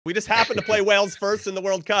We just happened to play Wales first in the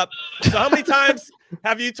World Cup. So how many times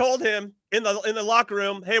have you told him in the locker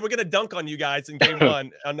room, hey, we're going to dunk on you guys in game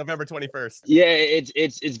 1 on November 21st? Yeah,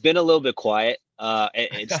 it's been a little bit quiet.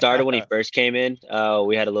 It started when he first came in.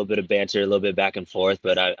 We had a little bit of banter, a little bit back and forth,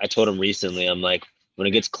 but I told him recently, I'm like, when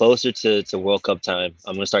it gets closer to World Cup time,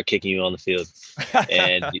 I'm going to start kicking you on the field.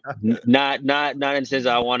 And not in the sense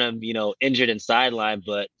I want him, injured and sidelined,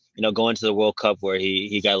 but going to the World Cup where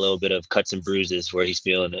he got a little bit of cuts and bruises where he's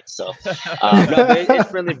feeling it. So no, but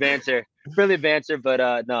it's friendly banter,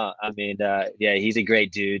 but no, I mean, yeah, he's a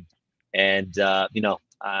great dude. And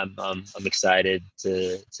I'm excited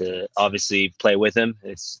to obviously play with him.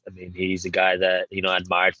 He's a guy that, I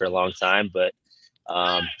admired for a long time, but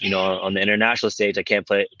on the international stage, I can't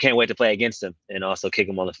wait to play against him and also kick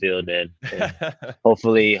him on the field and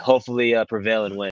hopefully prevail and win.